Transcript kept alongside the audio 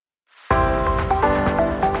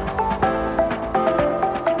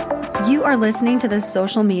You are listening to the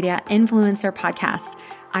Social Media Influencer Podcast.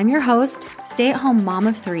 I'm your host, stay-at-home mom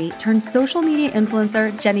of 3 turned social media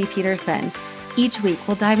influencer, Jenny Peterson. Each week,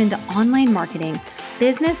 we'll dive into online marketing,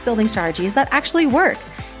 business building strategies that actually work,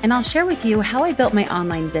 and I'll share with you how I built my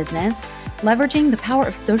online business, leveraging the power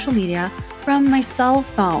of social media from my cell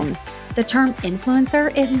phone. The term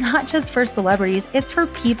influencer is not just for celebrities, it's for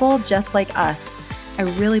people just like us. I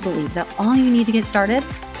really believe that all you need to get started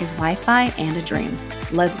is Wi-Fi and a dream.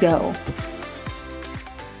 Let's go.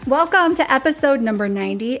 Welcome to episode number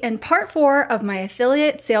 90 and part 4 of my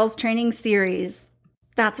affiliate sales training series.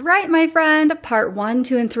 That's right, my friend. Part 1,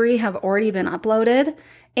 2, and 3 have already been uploaded,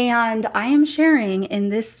 and I am sharing in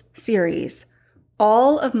this series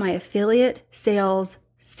all of my affiliate sales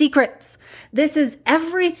secrets. This is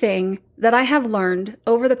everything that I have learned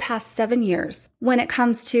over the past 7 years when it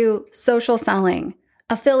comes to social selling,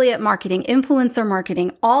 affiliate marketing, influencer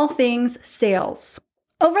marketing, all things sales.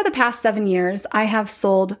 Over the past 7 years, I have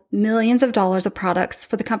sold millions of dollars of products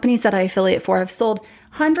for the companies that I affiliate for. I've sold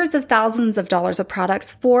hundreds of thousands of dollars of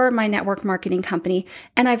products for my network marketing company,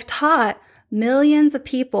 and I've taught millions of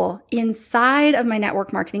people inside of my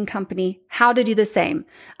network marketing company how to do the same.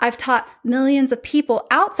 I've taught millions of people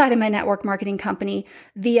outside of my network marketing company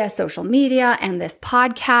via social media and this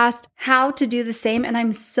podcast how to do the same. And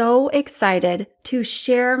I'm so excited to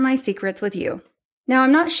share my secrets with you. Now,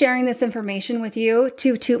 I'm not sharing this information with you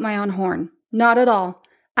to toot my own horn. Not at all.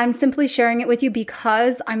 I'm simply sharing it with you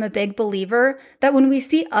because I'm a big believer that when we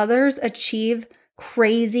see others achieve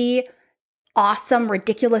crazy, awesome,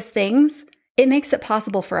 ridiculous things, it makes it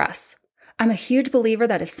possible for us. I'm a huge believer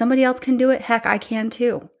that if somebody else can do it, heck, I can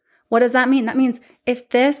too. What does that mean? That means if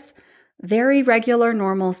this very regular,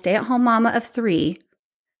 normal, stay-at-home mama of 3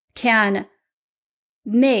 can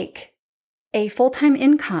make a full-time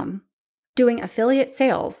income doing affiliate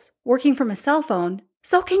sales, working from a cell phone,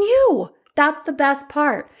 so can you. That's the best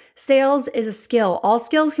part. Sales is a skill. All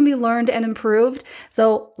skills can be learned and improved.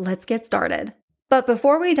 So let's get started. But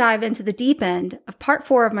before we dive into the deep end of part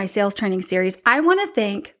 4 of my sales training series, I want to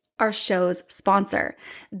thank our show's sponsor.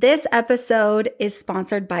 This episode is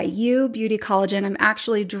sponsored by You Beauty Collagen. I'm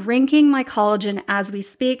actually drinking my collagen as we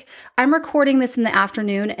speak. I'm recording this in the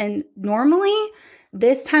afternoon, and normally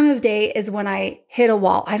this time of day is when I hit a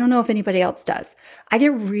wall. I don't know if anybody else does. I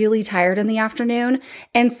get really tired in the afternoon.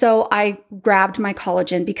 And so I grabbed my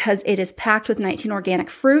collagen because it is packed with 19 organic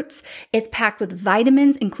fruits. It's packed with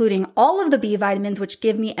vitamins, including all of the B vitamins, which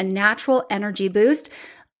give me a natural energy boost.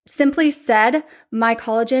 Simply said, my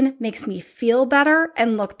collagen makes me feel better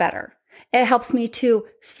and look better. It helps me to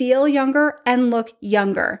feel younger and look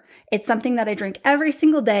younger. It's something that I drink every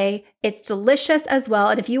single day. It's delicious as well.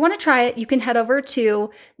 And if you want to try it, you can head over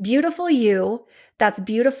to Beautiful You. That's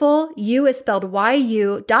beautiful. You is spelled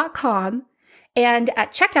YU.com. And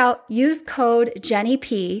at checkout, use code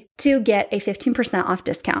JennyP to get a 15% off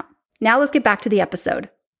discount. Now let's get back to the episode.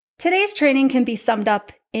 Today's training can be summed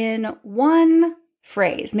up in one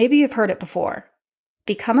phrase. Maybe you've heard it before.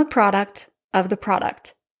 Become a product of the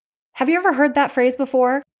product. Have you ever heard that phrase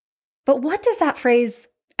before? But what does that phrase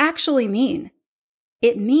actually mean?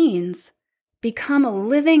 It means become a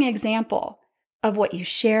living example of what you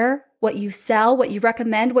share, what you sell, what you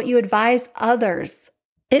recommend, what you advise others.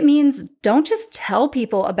 It means don't just tell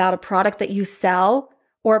people about a product that you sell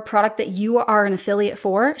or a product that you are an affiliate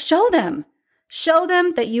for. Show them. Show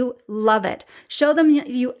them that you love it. Show them that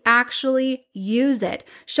you actually use it.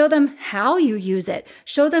 Show them how you use it.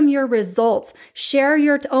 Show them your results. Share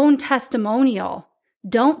your own testimonial.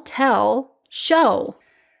 Don't tell, show.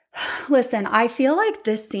 Listen, I feel like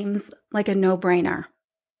this seems like a no-brainer,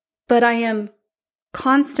 but I am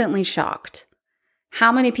constantly shocked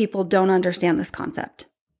how many people don't understand this concept.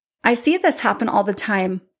 I see this happen all the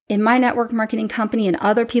time in my network marketing company and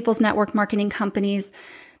other people's network marketing companies.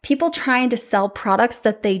 People trying to sell products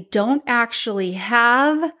that they don't actually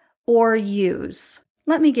have or use.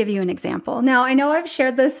 Let me give you an example. Now, I know I've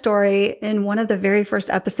shared this story in one of the very first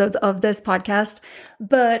episodes of this podcast,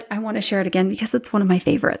 but I want to share it again because it's one of my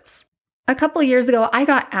favorites. A couple of years ago, I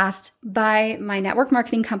got asked by my network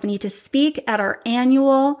marketing company to speak at our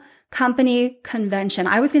annual company convention.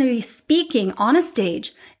 I was going to be speaking on a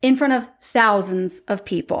stage in front of thousands of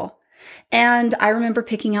people. And I remember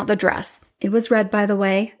picking out the dress. It was red, by the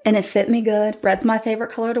way, and it fit me good. Red's my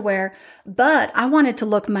favorite color to wear, but I wanted to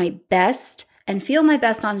look my best and feel my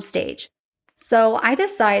best on stage. So I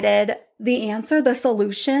decided the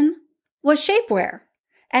solution was shapewear.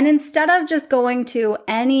 And instead of just going to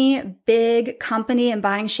any big company and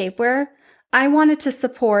buying shapewear, I wanted to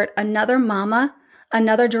support another mama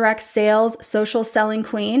another direct sales, social selling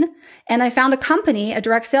queen. And I found a company, a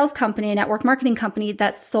direct sales company, a network marketing company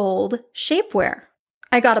that sold shapewear.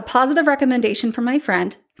 I got a positive recommendation from my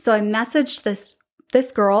friend. So I messaged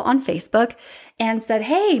this girl on Facebook and said,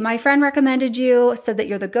 hey, my friend recommended you, said that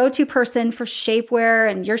you're the go-to person for shapewear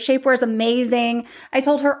and your shapewear is amazing. I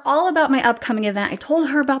told her all about my upcoming event. I told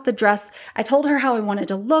her about the dress. I told her how I wanted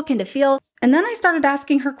to look and to feel. And then I started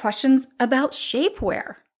asking her questions about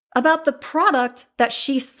shapewear, about the product that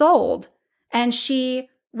she sold and she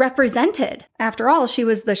represented. After all, she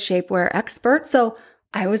was the shapewear expert. So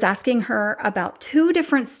I was asking her about 2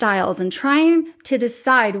 different styles and trying to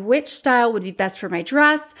decide which style would be best for my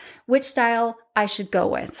dress, which style I should go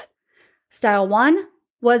with. Style 1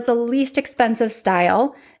 was the least expensive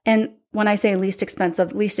style. And when I say least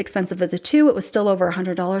expensive of the 2, it was still over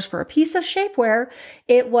 $100 for a piece of shapewear.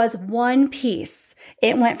 It was one piece.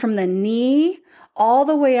 It went from the knee all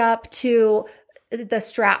the way up to the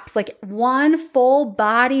straps, like one full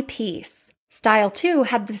body piece. Style 2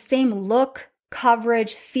 had the same look,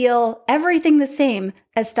 coverage, feel, everything the same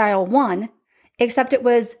as style 1, except it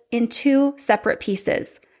was in 2 separate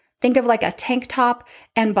pieces. Think of like a tank top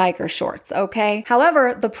and biker shorts, okay?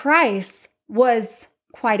 However, the price was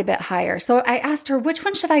quite a bit higher. So I asked her, which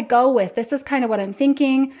one should I go with? This is kind of what I'm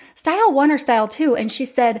thinking, style 1 or style 2? And she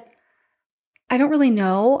said, I don't really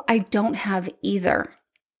know. I don't have either.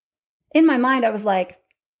 In my mind, I was like,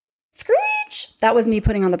 screech. That was me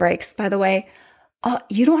putting on the brakes, by the way.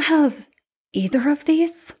 You don't have either of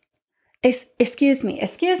these? Excuse me.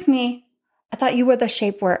 I thought you were the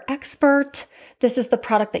shapewear expert. This is the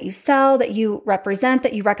product that you sell, that you represent,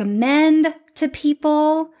 that you recommend to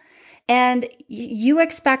people. And you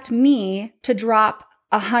expect me to drop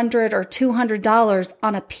 $100 or $200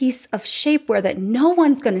 on a piece of shapewear that no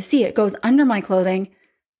one's going to see. It goes under my clothing,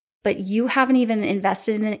 but you haven't even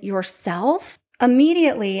invested in it yourself?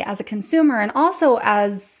 Immediately, as a consumer and also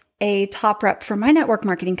as a top rep for my network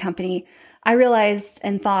marketing company, I realized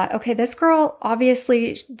and thought, okay, this girl,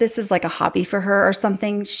 obviously, this is like a hobby for her or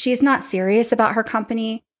something. She's not serious about her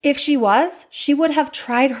company. If she was, she would have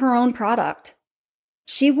tried her own product.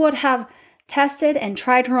 She would have tested and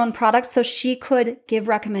tried her own product so she could give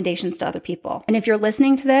recommendations to other people. And if you're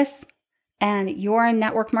listening to this and you're in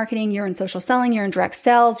network marketing, you're in social selling, you're in direct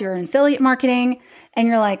sales, you're in affiliate marketing, and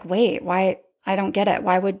you're like, wait, why? I don't get it.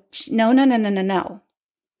 Why would she? No.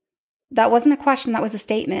 That wasn't a question. That was a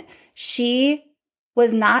statement. She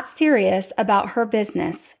was not serious about her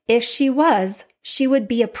business. If she was, she would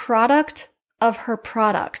be a product of her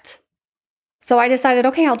product. So I decided,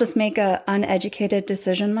 okay, I'll just make an uneducated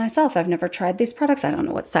decision myself. I've never tried these products. I don't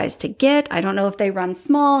know what size to get. I don't know if they run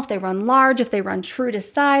small, if they run large, if they run true to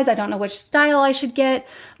size. I don't know which style I should get,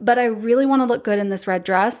 but I really want to look good in this red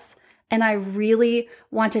dress. And I really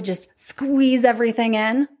want to just squeeze everything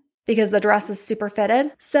in because the dress is super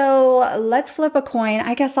fitted. So let's flip a coin.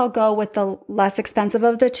 I guess I'll go with the less expensive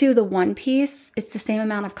of the 2, the one piece. It's the same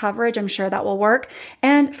amount of coverage. I'm sure that will work.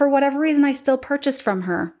 And for whatever reason, I still purchased from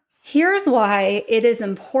her. Here's why it is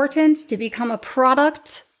important to become a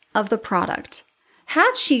product of the product.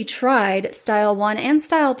 Had she tried style 1 and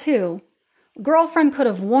style 2, girlfriend could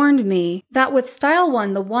have warned me that with style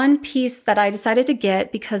 1, the one piece that I decided to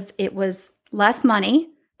get because it was less money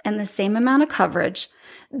and the same amount of coverage,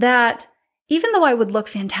 that even though I would look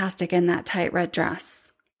fantastic in that tight red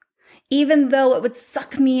dress, even though it would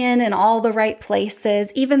suck me in all the right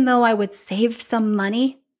places, even though I would save some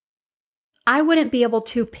money, I wouldn't be able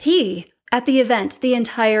to pee at the event the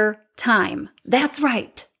entire time. That's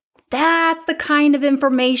right. That's the kind of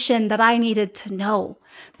information that I needed to know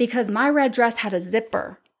because my red dress had a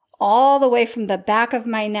zipper all the way from the back of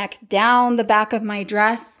my neck down the back of my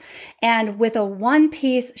dress. And with a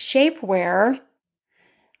one-piece shapewear,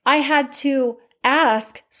 I had to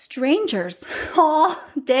ask strangers all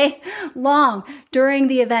day long during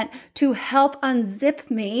the event to help unzip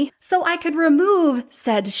me so I could remove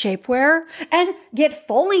said shapewear and get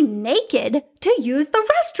fully naked to use the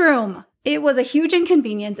restroom. It was a huge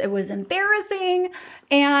inconvenience. It was embarrassing.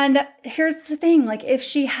 And here's the thing, like if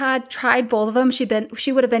she had tried both of them,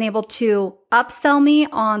 she would have been able to upsell me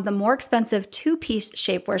on the more expensive 2-piece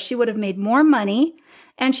shapewear. She would have made more money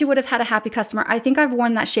and she would have had a happy customer. I think I've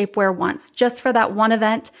worn that shapewear once, just for that one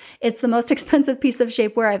event. It's the most expensive piece of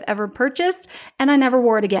shapewear I've ever purchased, and I never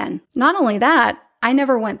wore it again. Not only that, I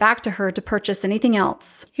never went back to her to purchase anything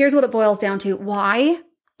else. Here's what it boils down to. Why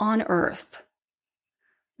on earth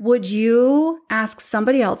would you ask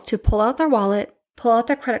somebody else to pull out their wallet, pull out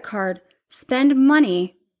their credit card, spend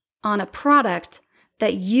money on a product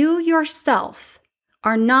that you yourself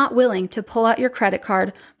are not willing to pull out your credit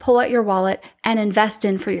card, pull out your wallet, and invest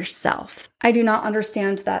in for yourself. I do not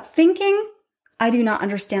understand that thinking. I do not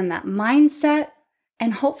understand that mindset.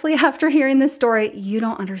 And hopefully after hearing this story, you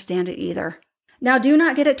don't understand it either. Now, do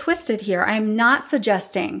not get it twisted here. I am not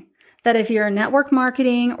suggesting that if you're a network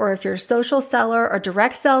marketing or if you're a social seller or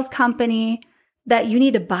direct sales company, that you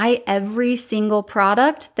need to buy every single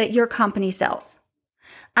product that your company sells.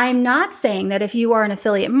 I'm not saying that if you are an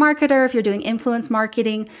affiliate marketer, if you're doing influence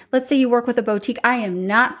marketing, let's say you work with a boutique, I am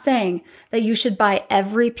not saying that you should buy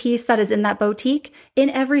every piece that is in that boutique in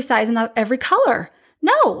every size and every color.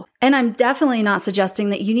 No. And I'm definitely not suggesting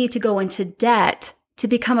that you need to go into debt to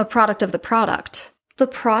become a product of the product. The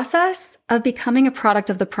process of becoming a product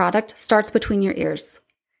of the product starts between your ears.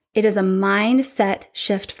 It is a mindset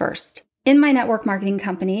shift first. In my network marketing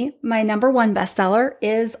company, my number one bestseller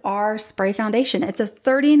is our spray foundation. It's a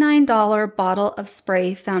 $39 bottle of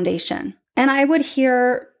spray foundation. And I would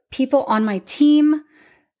hear people on my team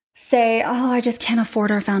say, "Oh, I just can't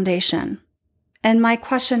afford our foundation." And my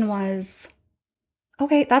question was,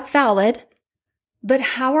 okay, that's valid, but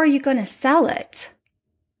how are you going to sell it?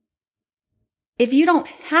 If you don't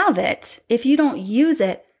have it, if you don't use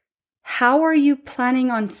it, how are you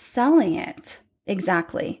planning on selling it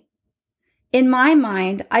exactly? In my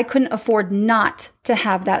mind, I couldn't afford not to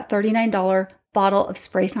have that $39 bottle of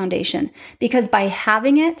spray foundation because by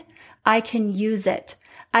having it, I can use it.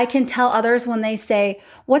 I can tell others when they say,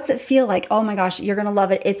 "What's it feel like?" "Oh my gosh, you're going to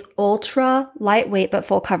love it. It's ultra lightweight but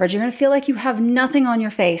full coverage. You're going to feel like you have nothing on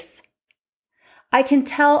your face." I can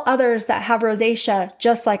tell others that have rosacea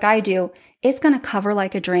just like I do, it's going to cover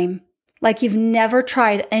like a dream. Like you've never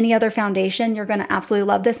tried any other foundation, you're going to absolutely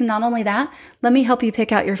love this. And not only that, let me help you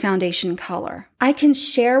pick out your foundation color. I can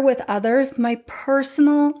share with others my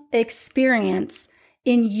personal experience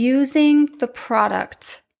in using the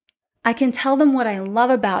product. I can tell them what I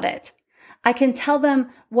love about it. I can tell them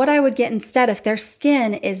what I would get instead if their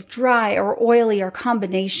skin is dry or oily or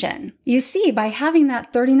combination. You see, by having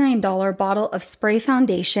that $39 bottle of spray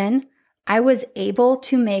foundation, I was able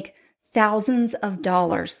to make thousands of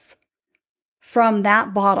dollars from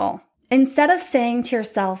that bottle. Instead of saying to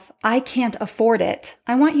yourself, "I can't afford it,"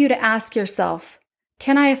 I want you to ask yourself,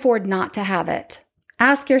 "Can I afford not to have it?"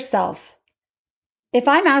 Ask yourself, if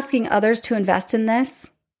I'm asking others to invest in this,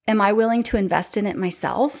 am I willing to invest in it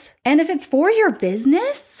myself? And if it's for your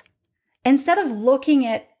business, instead of looking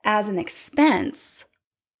at it as an expense,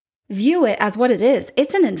 view it as what it is.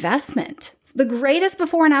 It's an investment. The greatest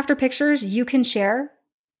before and after pictures you can share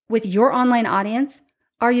with your online audience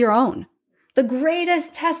are your own. The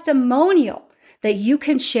greatest testimonial that you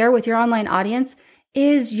can share with your online audience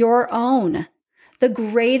is your own. The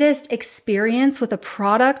greatest experience with a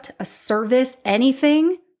product, a service,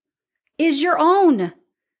 anything is your own.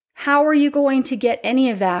 How are you going to get any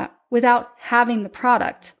of that without having the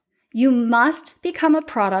product? You must become a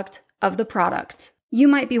product of the product. You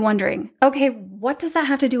might be wondering, okay, what does that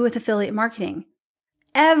have to do with affiliate marketing?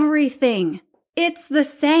 Everything. It's the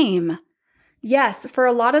same. Yes, for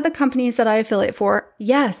a lot of the companies that I affiliate for,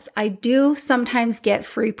 yes, I do sometimes get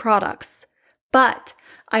free products, but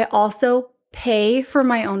I also pay for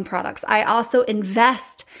my own products. I also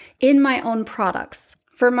invest in my own products.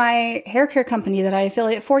 For my hair care company that I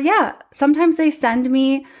affiliate for, yeah, sometimes they send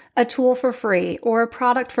me a tool for free or a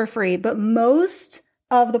product for free, but most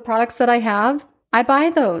of the products that I have, I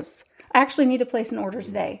buy those. I actually need to place an order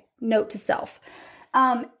today. Note to self.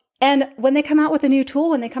 And when they come out with a new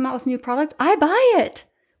tool, when they come out with a new product, I buy it.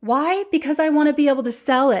 Why? Because I want to be able to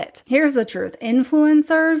sell it. Here's the truth.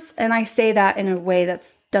 Influencers, and I say that in a way that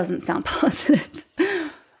doesn't sound positive,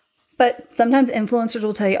 but sometimes influencers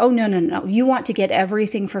will tell you, "Oh, no. You want to get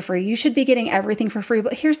everything for free. You should be getting everything for free."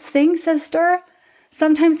 But here's the thing, sister.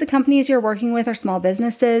 Sometimes the companies you're working with are small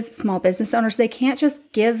businesses, small business owners. They can't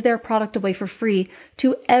just give their product away for free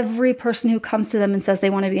to every person who comes to them and says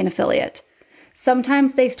they want to be an affiliate.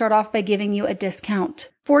 Sometimes they start off by giving you a discount.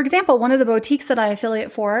 For example, one of the boutiques that I affiliate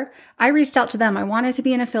for, I reached out to them. I wanted to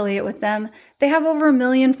be an affiliate with them. They have over 1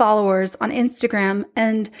 million followers on Instagram,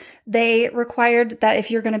 and they required that if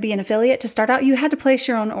you're going to be an affiliate to start out, you had to place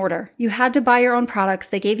your own order. You had to buy your own products.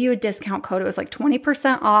 They gave you a discount code. It was like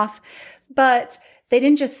 20% off, but they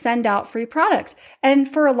didn't just send out free product. And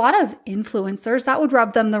for a lot of influencers, that would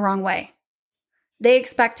rub them the wrong way. They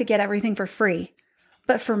expect to get everything for free.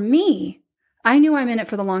 But for me, I knew I'm in it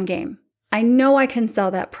for the long game. I know I can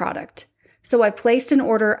sell that product. So I placed an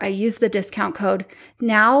order. I used the discount code.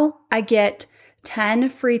 Now I get 10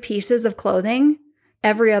 free pieces of clothing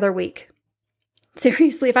every other week.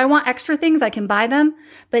 Seriously, if I want extra things, I can buy them.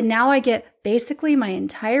 But now I get basically my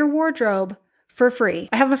entire wardrobe for free.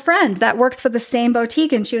 I have a friend that works for the same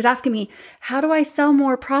boutique and she was asking me, how do I sell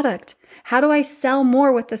more product? How do I sell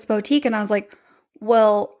more with this boutique? And I was like,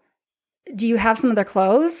 well, do you have some of their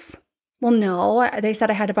clothes? Well, no, they said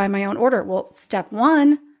I had to buy my own order. Well, step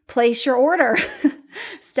 1, place your order.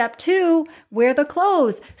 Step 2, wear the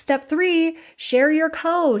clothes. Step 3, share your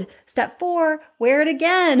code. Step 4, wear it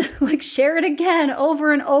again. Share it again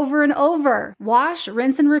over and over and over. Wash,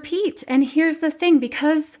 rinse, and repeat. And here's the thing,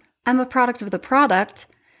 because I'm a product of the product,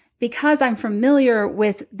 because I'm familiar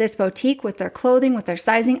with this boutique, with their clothing, with their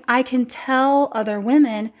sizing, I can tell other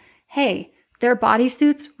women, hey, their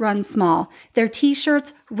bodysuits run small. Their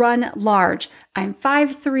t-shirts run large. I'm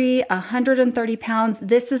 5'3", 130 pounds.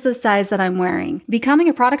 This is the size that I'm wearing. Becoming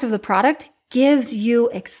a product of the product gives you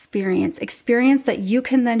experience that you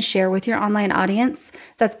can then share with your online audience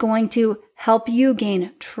that's going to help you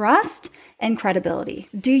gain trust and credibility.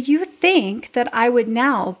 Do you think that I would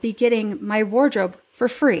now be getting my wardrobe for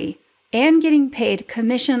free and getting paid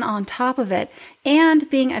commission on top of it and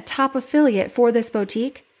being a top affiliate for this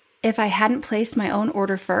boutique if I hadn't placed my own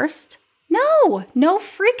order first? No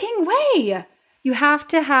freaking way. You have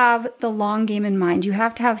to have the long game in mind. You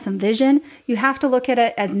have to have some vision. You have to look at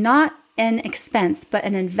it as not an expense, but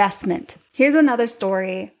an investment. Here's another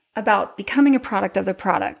story about becoming a product of the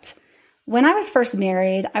product. When I was first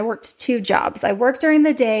married, I worked 2 jobs. I worked during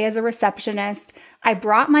the day as a receptionist. I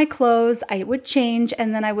brought my clothes, I would change,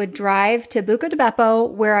 and then I would drive to Buca di Beppo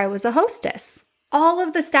where I was a hostess. All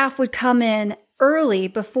of the staff would come in early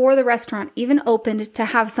before the restaurant even opened to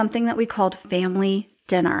have something that we called family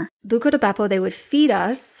dinner. Buca di Beppo, they would feed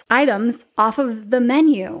us items off of the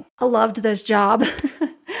menu. I loved this job.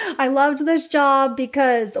 I loved this job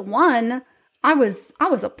because 1, I was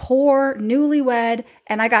a poor newlywed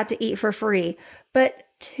and I got to eat for free. But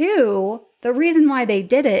 2, the reason why they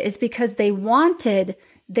did it is because they wanted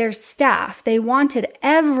their staff, they wanted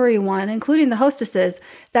everyone, including the hostesses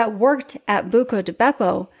that worked at Buca di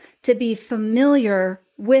Beppo, to be familiar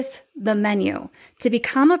with the menu, to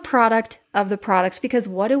become a product of the product. Because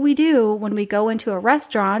what do we do when we go into a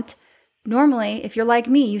restaurant? Normally, if you're like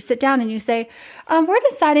me, you sit down and you say, we're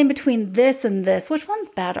deciding between this and this. Which one's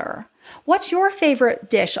better? What's your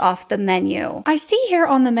favorite dish off the menu? I see here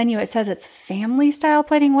on the menu, it says it's family style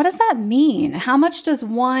plating. What does that mean? How much does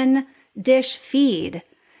one dish feed?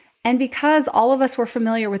 And because all of us were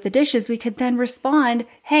familiar with the dishes, we could then respond,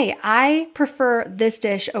 hey, I prefer this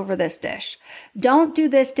dish over this dish. Don't do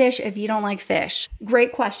this dish if you don't like fish.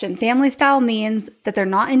 Great question. Family style means that they're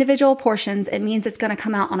not individual portions. It means it's going to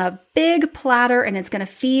come out on a big platter and it's going to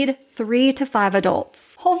feed 3 to 5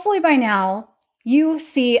 adults. Hopefully by now, you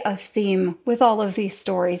see a theme with all of these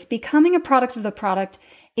stories. Becoming a product of the product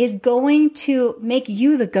is going to make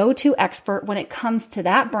you the go-to expert when it comes to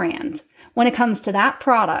that brand. When it comes to that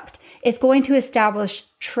product, it's going to establish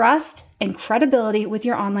trust and credibility with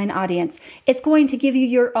your online audience. It's going to give you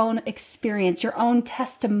your own experience, your own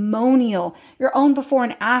testimonial, your own before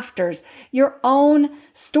and afters, your own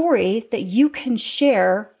story that you can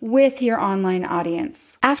share with your online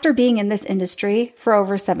audience. After being in this industry for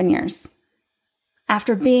over 7 years,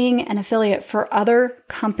 after being an affiliate for other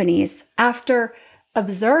companies, after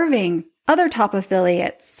observing other top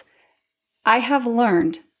affiliates, I have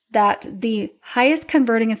learned that the highest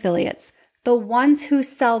converting affiliates, the ones who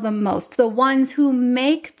sell the most, the ones who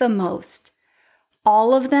make the most,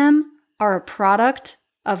 all of them are a product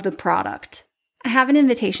of the product. I have an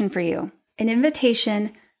invitation for you, an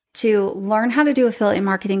invitation to learn how to do affiliate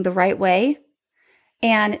marketing the right way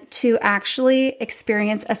and to actually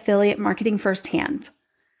experience affiliate marketing firsthand.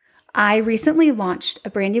 I recently launched a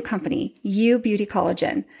brand new company, You Beauty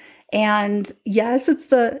Collagen. And yes, it's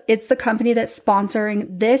the company that's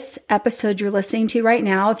sponsoring this episode you're listening to right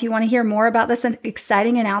now. If you want to hear more about this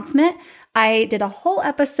exciting announcement, I did a whole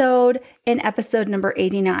episode in episode number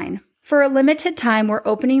 89. For a limited time, we're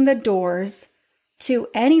opening the doors to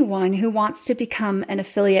anyone who wants to become an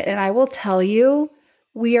affiliate. And I will tell you,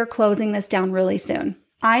 we are closing this down really soon.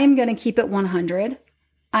 I am going to keep it 100.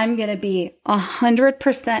 I'm going to be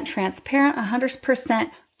 100% transparent,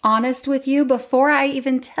 100% honest with you before I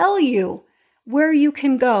even tell you where you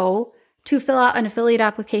can go to fill out an affiliate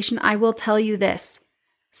application. I will tell you this.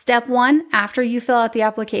 Step 1, after you fill out the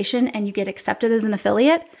application and you get accepted as an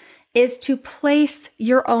affiliate, is to place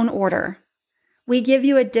your own order. We give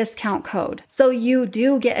you a discount code, so you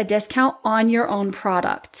do get a discount on your own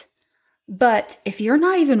product. But if you're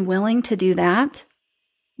not even willing to do that,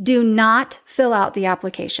 do not fill out the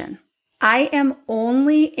application. I am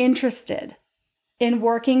only interested in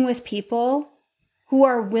working with people who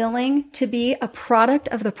are willing to be a product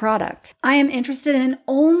of the product. I am interested in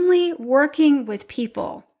only working with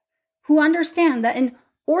people who understand that in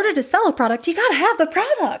order to sell a product, you got to have the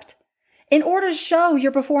product. In order to show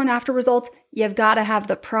your before and after results, you've got to have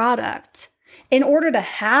the product. In order to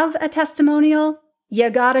have a testimonial, you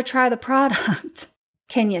got to try the product.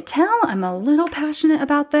 Can you tell I'm a little passionate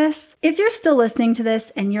about this? If you're still listening to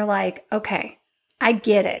this and you're like, okay, I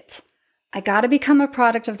get it. I got to become a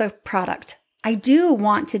product of the product. I do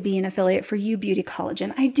want to be an affiliate for You Beauty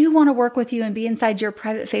Collagen. I do want to work with you and be inside your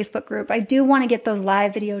private Facebook group. I do want to get those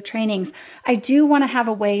live video trainings. I do want to have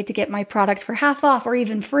a way to get my product for half off or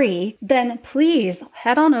even free. Then please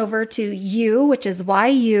head on over to you, which is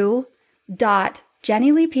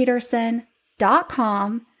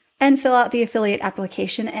you.jennyleepeterson.com and fill out the affiliate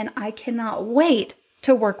application. And I cannot wait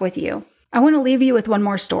to work with you. I want to leave you with one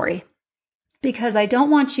more story, because I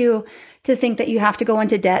don't want you to think that you have to go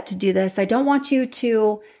into debt to do this. I don't want you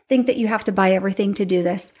to think that you have to buy everything to do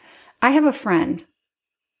this. I have a friend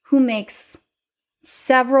who makes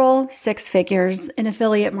several six figures in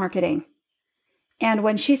affiliate marketing. And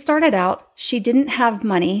when she started out, she didn't have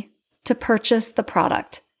money to purchase the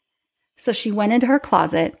product. So she went into her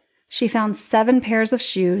closet, she found 7 pairs of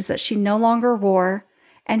shoes that she no longer wore,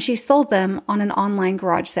 and she sold them on an online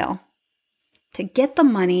garage sale to get the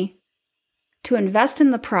money to invest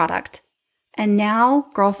in the product. And now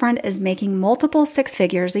girlfriend is making multiple 6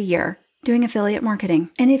 figures a year doing affiliate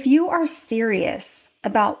marketing. And if you are serious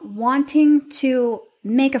about wanting to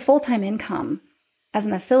make a full-time income as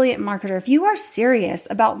an affiliate marketer, if you are serious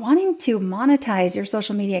about wanting to monetize your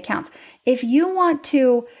social media accounts, if you want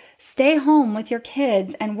to stay home with your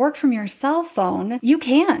kids and work from your cell phone, you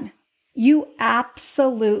can. You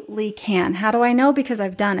absolutely can. How do I know? Because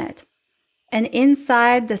I've done it. And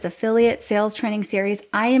inside this affiliate sales training series,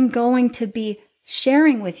 I am going to be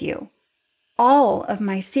sharing with you all of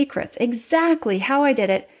my secrets, exactly how I did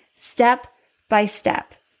it, step by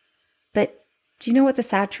step. But do you know what the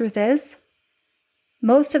sad truth is?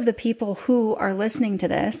 Most of the people who are listening to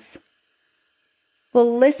this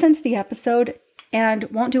will listen to the episode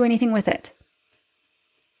and won't do anything with it.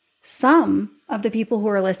 Some of the people who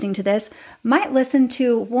are listening to this might listen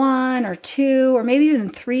to 1 or 2 or maybe even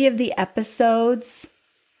 3 of the episodes.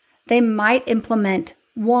 They might implement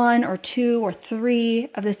 1 or 2 or 3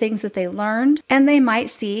 of the things that they learned, and they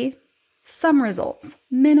might see some results,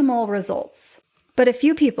 minimal results. But a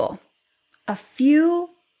few people, a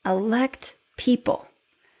few elect people,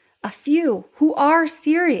 a few who are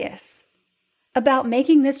serious about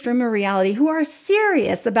making this dream a reality, who are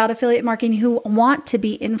serious about affiliate marketing, who want to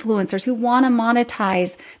be influencers, who want to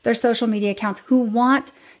monetize their social media accounts, who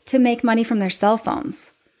want to make money from their cell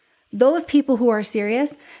phones. Those people who are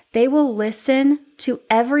serious, they will listen to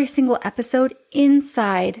every single episode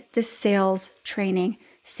inside the sales training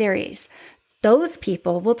series. Those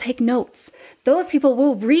people will take notes. Those people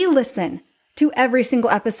will re-listen to every single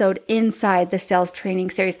episode inside the sales training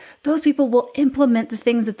series. Those people will implement the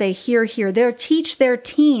things that they hear here. They'll teach their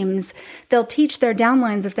teams, they'll teach their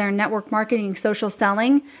downlines if they're in network marketing, social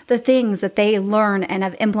selling, the things that they learn and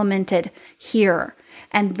have implemented here.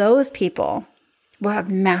 And those people will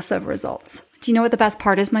have massive results. Do you know what the best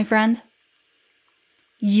part is, my friend?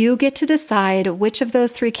 You get to decide which of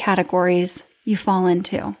those 3 categories you fall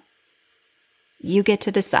into. You get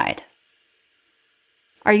to decide.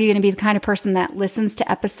 Are you going to be the kind of person that listens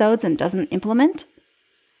to episodes and doesn't implement?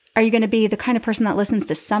 Are you going to be the kind of person that listens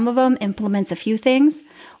to some of them, implements a few things?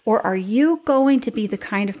 Or are you going to be the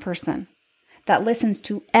kind of person that listens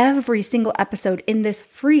to every single episode in this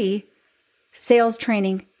free sales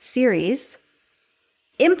training series,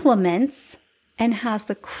 implements, and has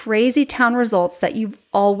the crazy town results that you've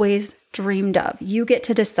always dreamed of? You get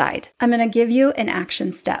to decide. I'm going to give you an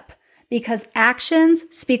action step, because actions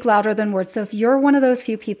speak louder than words. So if you're one of those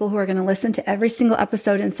few people who are going to listen to every single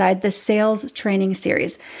episode inside the sales training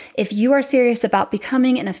series, if you are serious about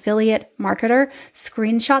becoming an affiliate marketer,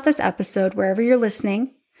 screenshot this episode wherever you're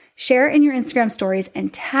listening, share it in your Instagram stories,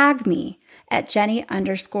 and tag me at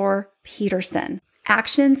Jenny_Peterson.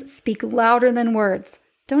 Actions speak louder than words.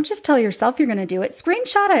 Don't just tell yourself you're going to do it.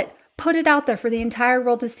 Screenshot it. Put it out there for the entire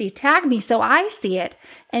world to see. Tag me so I see it,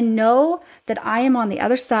 and know that I am on the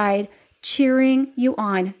other side cheering you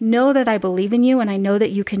on. Know that I believe in you, and I know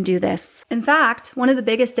that you can do this. In fact, one of the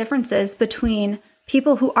biggest differences between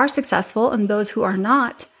people who are successful and those who are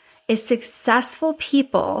not is successful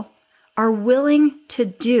people are willing to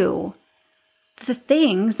do the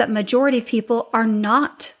things that majority of people are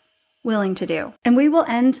not willing to do. And we will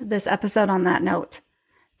end this episode on that note.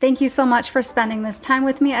 Thank you so much for spending this time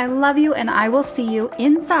with me. I love you, and I will see you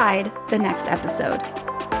inside the next episode.